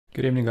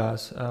Good evening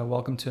guys,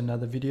 welcome to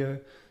another video.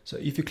 So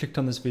if you clicked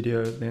on this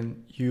video,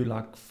 then you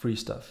like free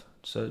stuff.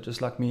 So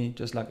just like me,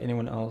 just like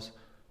anyone else,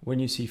 when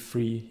you see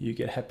free, you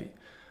get happy.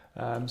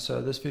 So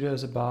this video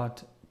is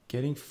about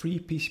getting free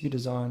PCB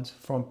designs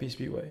from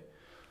PCBWay.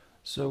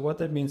 So what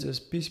that means is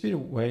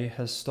PCBWay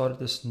has started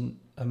this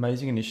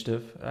amazing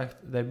initiative.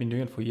 They've been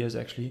doing it for years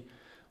actually,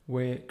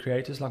 where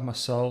creators like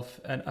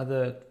myself and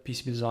other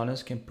PCB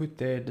designers can put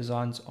their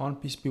designs on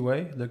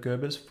PCBWay, the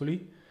Gerbers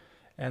fully,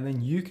 and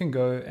then you can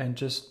go and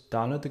just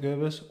download the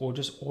Gerbers or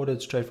just order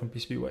it straight from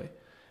PCBWay.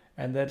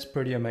 And that's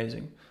pretty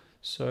amazing.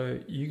 So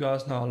you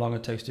guys know how long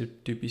it takes to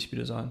do PCB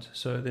designs.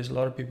 So there's a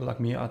lot of people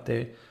like me out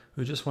there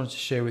who just wants to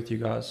share with you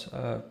guys.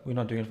 We're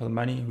not doing it for the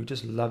money. We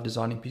just love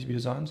designing PCB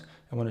designs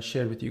and want to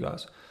share it with you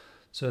guys.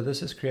 So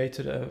this has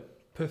created a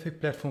perfect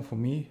platform for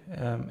me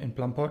in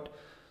PlumPot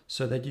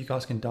so that you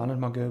guys can download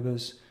my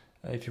Gerbers.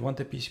 If you want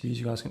the PCBs,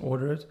 you guys can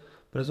order it.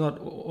 But it's not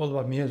all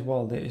about me as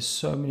well. There is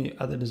so many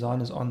other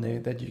designers on there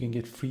that you can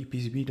get free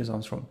PCB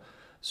designs from.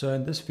 So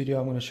in this video,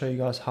 I'm going to show you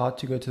guys how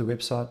to go to the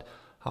website,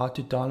 how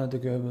to download the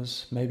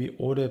Gerbers, maybe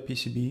order a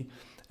PCB,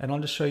 and I'll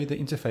just show you the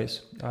interface.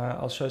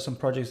 I'll show some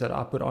projects that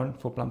I put on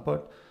for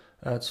PlumPot.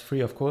 It's free,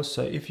 of course.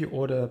 So if you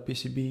order a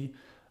PCB,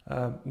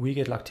 we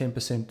get like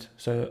 10%.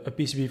 So a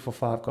PCB for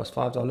 $5 costs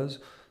 $5.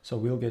 So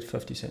we'll get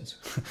 50 cents.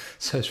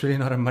 So it's really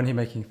not a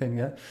money-making thing,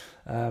 yeah.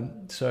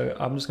 So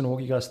I'm just going to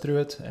walk you guys through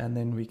it, and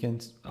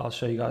then I'll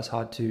show you guys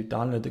how to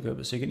download the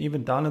Gerbers. So you can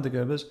even download the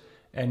Gerbers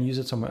and use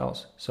it somewhere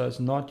else. So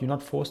you're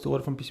not forced to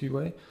order from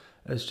PCBWay.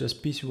 It's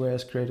just PCBWay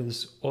has created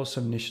this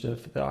awesome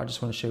initiative that I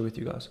just want to share with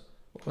you guys.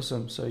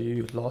 Awesome. So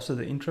you lasted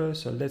the intro.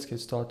 So let's get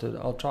started.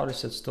 I'll try to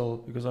sit still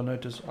because I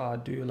notice I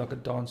do like a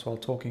dance while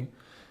talking,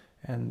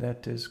 and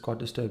that is quite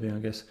disturbing, I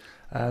guess.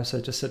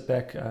 So just sit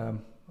back.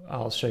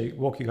 I'll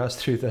walk you guys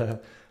through the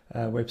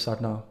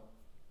website now.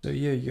 So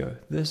here you go.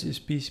 This is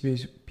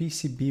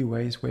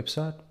PCBWay's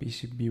website,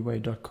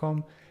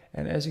 PCBWay.com.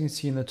 And as you can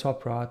see in the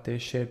top right,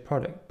 there's shared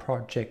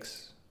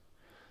projects.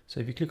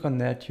 So if you click on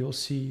that, you'll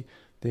see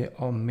there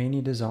are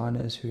many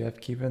designers who have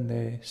given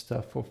their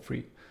stuff for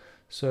free.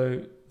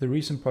 So the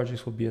recent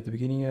projects will be at the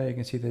beginning here. You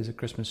can see there's a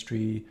Christmas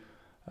tree.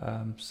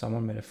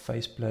 Someone made a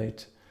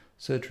faceplate.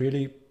 So it's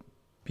really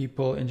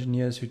people,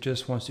 engineers who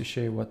just wants to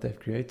share what they've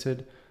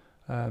created.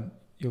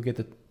 You'll get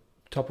the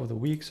top of the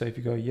week. So if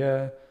you go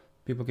here,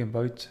 people can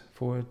vote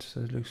for it.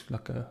 So it looks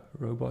like a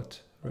robot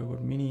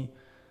mini.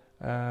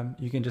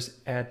 You can just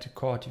add to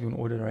cart if you want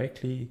to order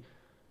directly.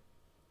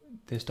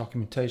 There's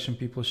documentation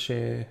people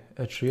share.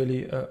 It's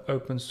really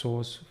open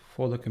source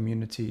for the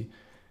community,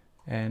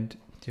 and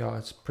yeah,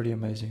 it's pretty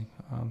amazing.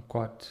 I'm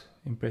quite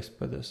impressed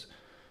by this.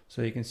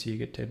 So you can see you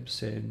get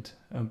 10%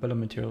 bill of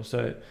material.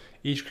 So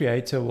each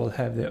creator will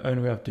have their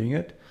own way of doing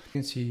it. You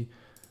can see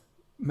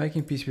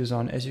making PCB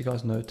design, as you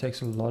guys know,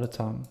 takes a lot of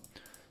time.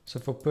 So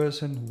for a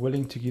person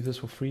willing to give this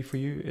for free for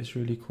you, it's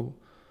really cool.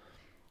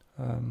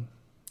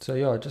 So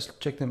yeah, just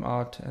check them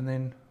out and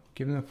then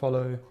give them a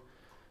follow,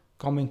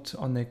 comment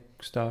on their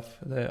stuff.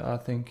 I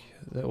think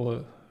they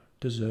all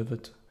deserve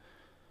it.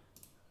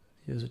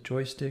 Here's a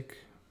joystick.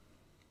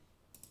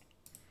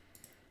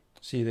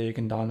 See there, you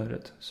can download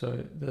it.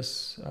 So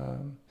this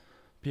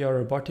PR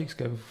Robotics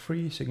gave it for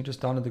free, so you can just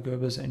download the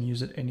Gerbers and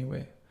use it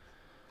anywhere.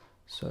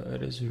 So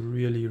it is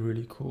really,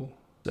 really cool.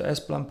 So as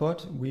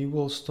PlumPot, we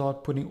will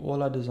start putting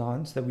all our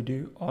designs that we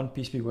do on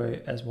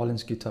PCBWay as well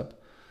as GitHub.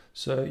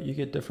 So you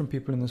get different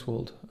people in this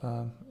world,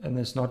 and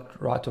it's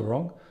not right or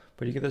wrong,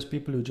 but you get those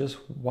people who just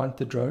want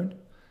the drone,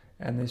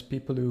 and there's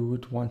people who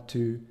would want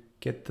to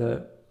get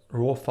the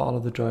raw file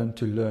of the drone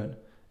to learn.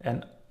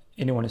 And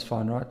anyone is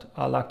fine, right?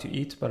 I like to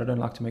eat, but I don't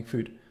like to make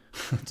food.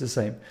 It's the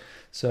same.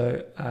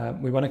 So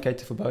we want to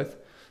cater for both.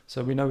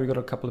 So we know we've got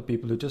a couple of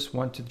people who just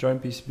want to drone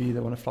PCB, they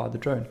want to fly the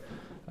drone.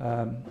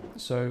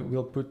 So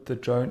we'll put the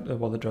drone,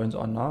 the drone's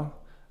on now.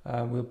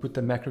 We'll put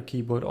the macro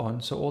keyboard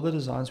on. So all the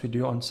designs we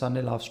do on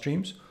Sunday live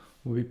streams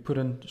will be put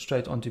in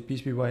straight onto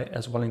PCBWay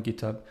as well in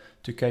GitHub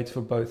to cater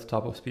for both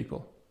type of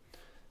people.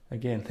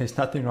 Again, there's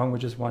nothing wrong with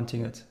just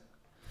wanting it.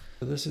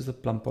 So this is the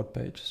PlumPot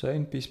page. So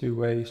in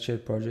PCBWay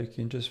shared project,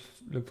 you can just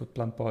look for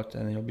PlumPot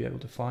and then you'll be able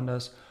to find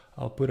us.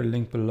 I'll put a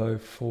link below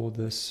for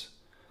this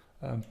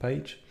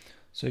page.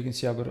 So you can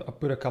see I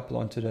put a couple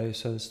on today,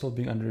 so it's still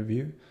being under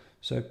review.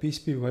 So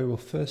PCBWay will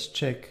first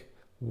check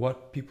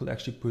what people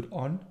actually put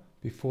on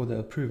before they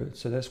approve it.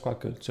 So that's quite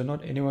good. So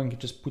not anyone can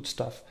just put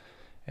stuff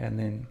and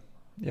then,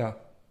 yeah.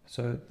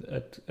 So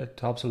it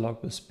helps a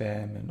lot with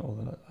spam and all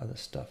the other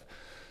stuff.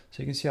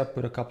 So you can see I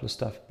put a couple of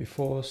stuff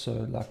before.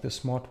 So like the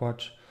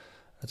smartwatch,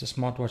 it's a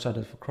smartwatch I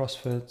did for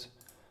CrossFit.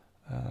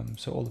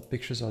 So all the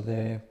pictures are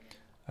there.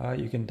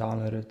 You can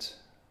download it.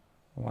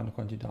 Why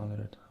can't you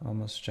download it? I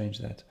must change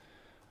that.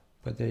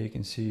 But there you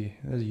can see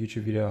there's a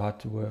YouTube video how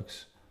it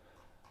works.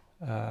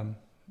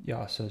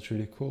 Yeah, so it's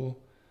really cool.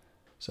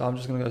 So I'm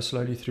just going to go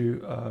slowly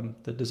through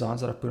the designs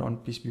that I put on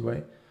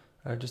PCBWay,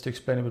 just to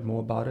explain a bit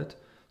more about it.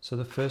 So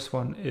the first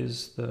one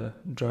is the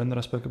drone that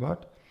I spoke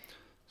about.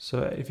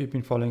 So if you've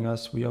been following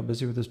us, we are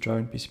busy with this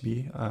drone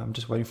PCB. I'm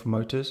just waiting for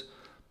motors,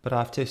 but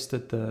I've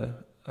tested the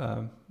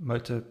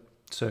motor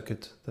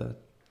circuit, the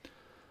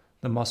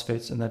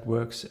MOSFETs, and that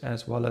works,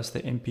 as well as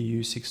the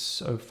MPU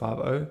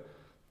 6050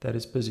 that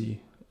is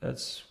busy.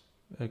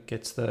 It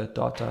gets the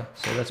data,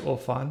 so that's all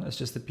fine. It's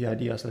just the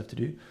PID I still have to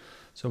do.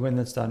 So when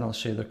that's done, I'll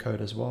share the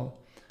code as well.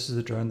 This is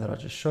the drone that I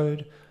just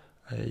showed.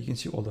 You can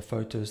see all the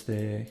photos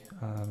there,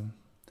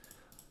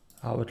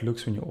 how it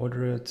looks when you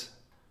order it.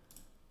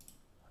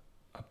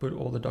 I put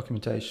all the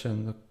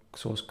documentation, the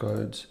source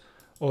codes.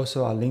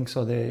 Also, our links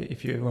are there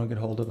if you ever want to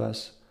get hold of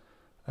us.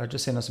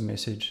 Just send us a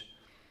message.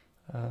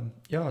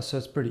 Yeah, so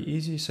it's pretty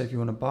easy. So if you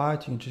want to buy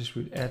it, you can just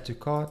add to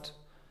cart.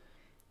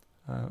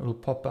 It'll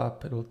pop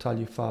up, it'll tell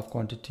you 5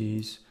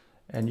 quantities,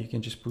 and you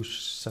can just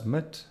push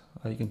submit,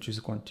 or you can choose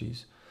the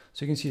quantities.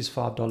 So you can see it's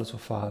 $5 for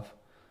 5.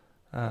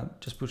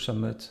 Just push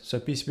submit. So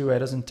PCBWay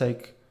doesn't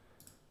take,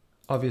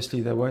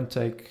 obviously they won't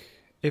take,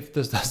 if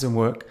this doesn't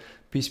work,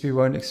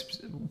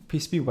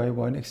 PCBWay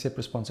won't accept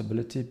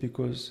responsibility,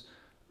 because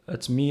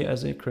it's me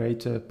as a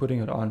creator putting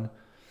it on,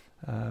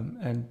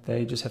 and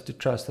they just have to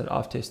trust that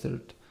I've tested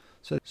it.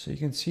 So you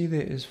can see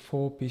there is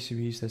 4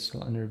 PCBs that's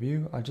still under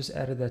review. I just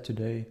added that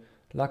today.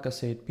 Like I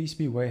said,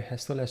 PCBWay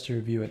still has to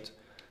review it.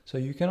 So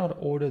you cannot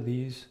order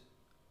these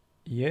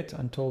yet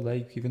until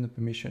they've given the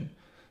permission.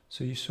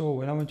 So you saw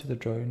when I went to the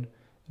drone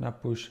and I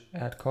push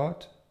add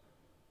cart,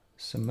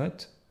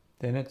 submit,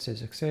 then it says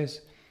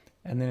success,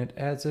 and then it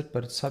adds it,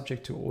 but it's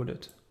subject to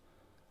audit.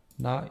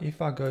 Now, if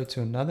I go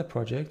to another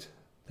project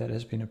that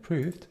has been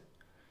approved,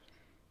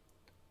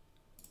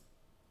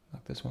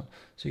 like this one.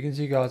 So you can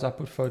see, guys, I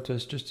put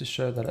photos just to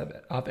show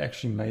that I've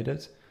actually made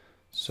it.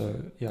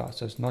 So yeah,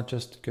 so it's not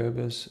just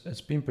Gerber's,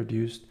 it's been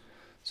produced.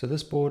 So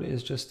this board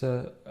is just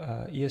a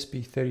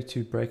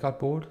ESP32 breakout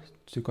board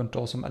to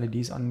control some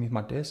LEDs underneath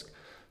my desk.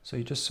 So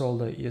you just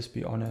solder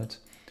ESP on it,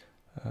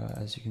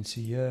 as you can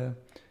see here.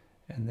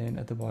 And then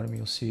at the bottom,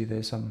 you'll see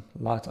there's some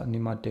light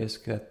underneath my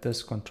desk that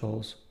this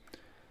controls.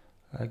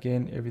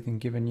 Again, everything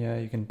given here.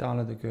 You can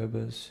download the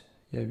Gerber's,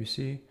 here you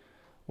see,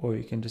 or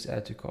you can just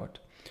add to cart.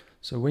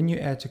 So when you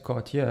add to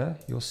cart here,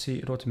 you'll see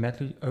it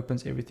automatically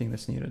opens everything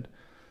that's needed.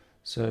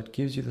 So it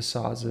gives you the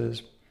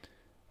sizes,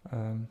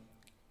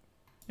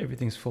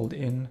 everything's filled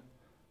in.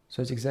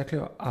 So it's exactly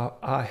how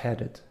I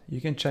had it.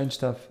 You can change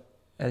stuff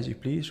as you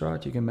please,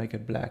 right? You can make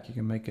it black, you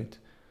can make it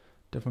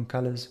different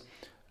colors.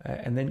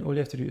 And then all you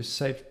have to do is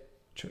save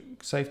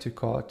to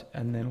cart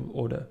and then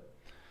order.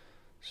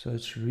 So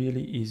it's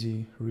really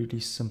easy,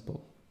 really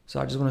simple. So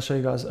I just want to show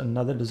you guys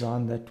another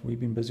design that we've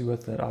been busy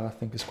with that I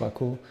think is quite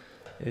cool.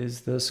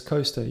 Is this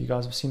coaster. You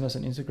guys have seen us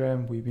on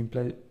Instagram. We've been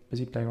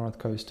busy playing around with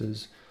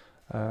coasters.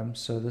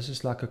 So this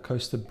is like a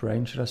coaster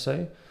brain, should I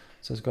say.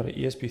 So it's got an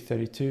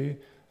ESP32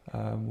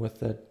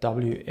 with a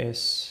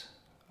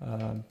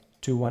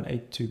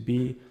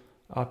WS2182B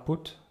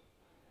output,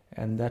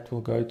 and that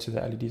will go to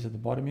the LEDs at the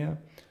bottom here.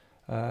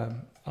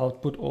 I'll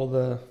put all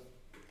the,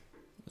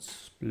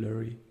 it's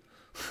blurry,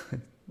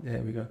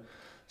 there we go.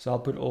 So I'll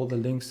put all the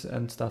links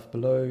and stuff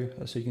below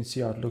so you can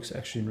see how it looks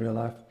actually in real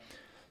life.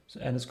 So,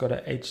 and it's got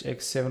a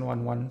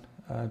HX711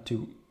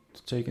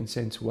 so you can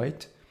sense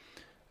weight.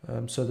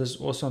 So this is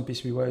also on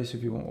PCBWays.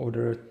 If you want to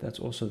order it, that's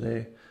also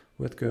there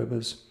with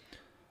Gerber's.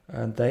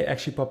 And they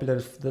actually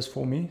populated this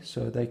for me,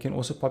 so they can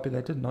also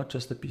populate it, not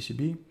just the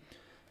PCB.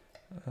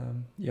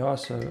 Yeah,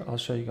 so I'll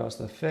show you guys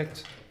the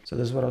effect. So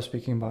this is what I was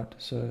speaking about.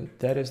 So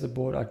that is the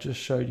board I just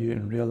showed you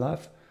in real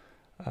life.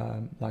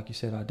 Like you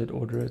said, I did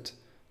order it.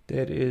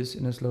 There it is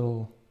in this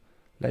little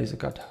laser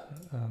cut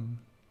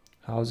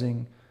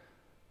housing.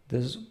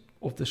 There's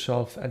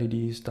off-the-shelf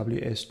LEDs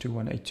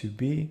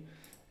WS2182B,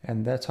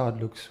 and that's how it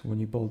looks when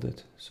you build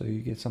it. So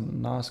you get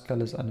some nice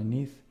colors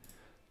underneath.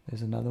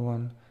 There's another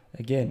one.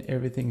 Again,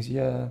 everything's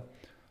here,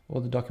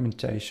 all the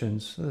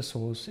documentations, the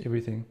source,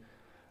 everything.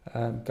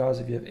 Guys,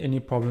 if you have any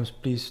problems,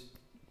 please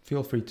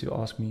feel free to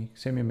ask me,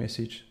 send me a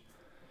message.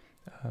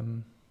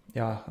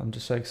 Yeah, I'm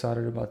just so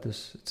excited about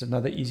this. It's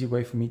another easy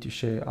way for me to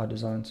share our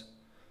designs.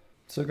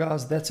 So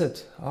guys, that's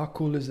it. How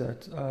cool is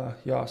that?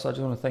 Yeah, so I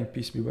just want to thank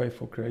PCBWay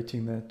for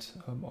creating that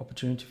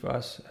opportunity for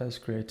us as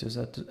creators,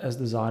 as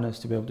designers,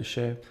 to be able to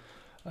share.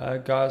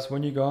 Guys,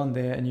 when you go on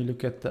there and you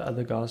look at the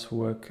other guys'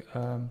 work,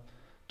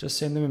 just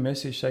send them a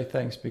message, say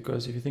thanks,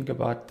 because if you think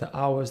about the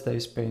hours they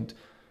spent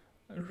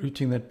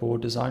routing that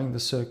board, designing the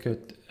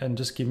circuit, and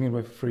just giving it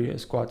away for free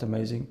is quite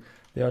amazing.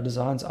 There are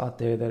designs out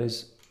there that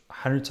is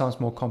 100 times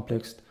more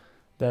complex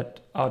than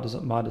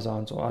my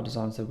designs or our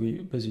designs that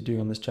we're busy doing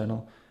on this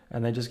channel,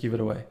 and they just give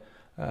it away.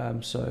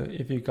 So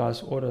if you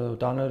guys order or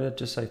download it,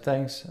 just say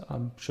thanks.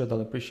 I'm sure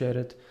they'll appreciate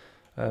it.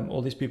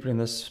 All these people in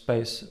this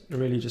space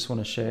really just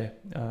want to share.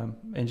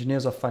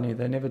 Engineers are funny.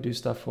 They never do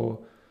stuff for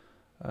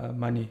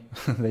money.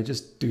 They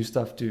just do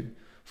stuff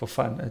for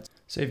fun.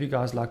 So if you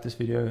guys like this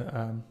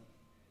video,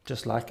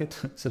 just like it,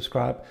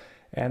 subscribe,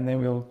 and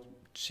then we'll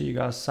see you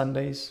guys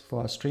Sundays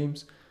for our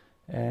streams.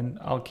 And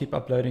I'll keep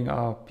uploading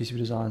our PCB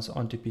designs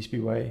onto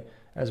PCBWay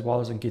as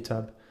well as on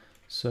GitHub.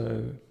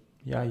 So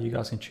yeah, you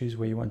guys can choose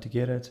where you want to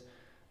get it.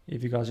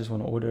 If you guys just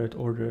want to order it.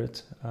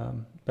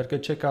 But go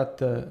check out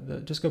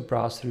just go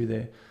browse through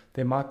there.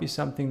 There might be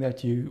something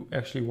that you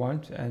actually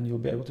want, and you'll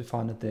be able to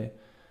find it there.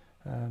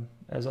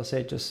 As I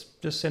said,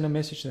 just send a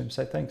message to them,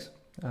 say thanks.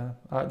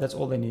 That's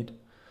all they need.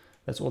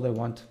 That's all they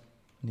want.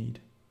 Need.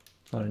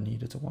 It's not a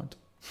need, it's a want.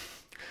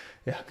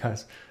 Yeah,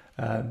 guys,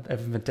 have a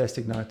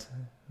fantastic night,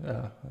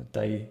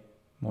 day,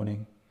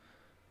 morning.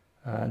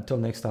 Until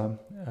next time,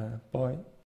 bye.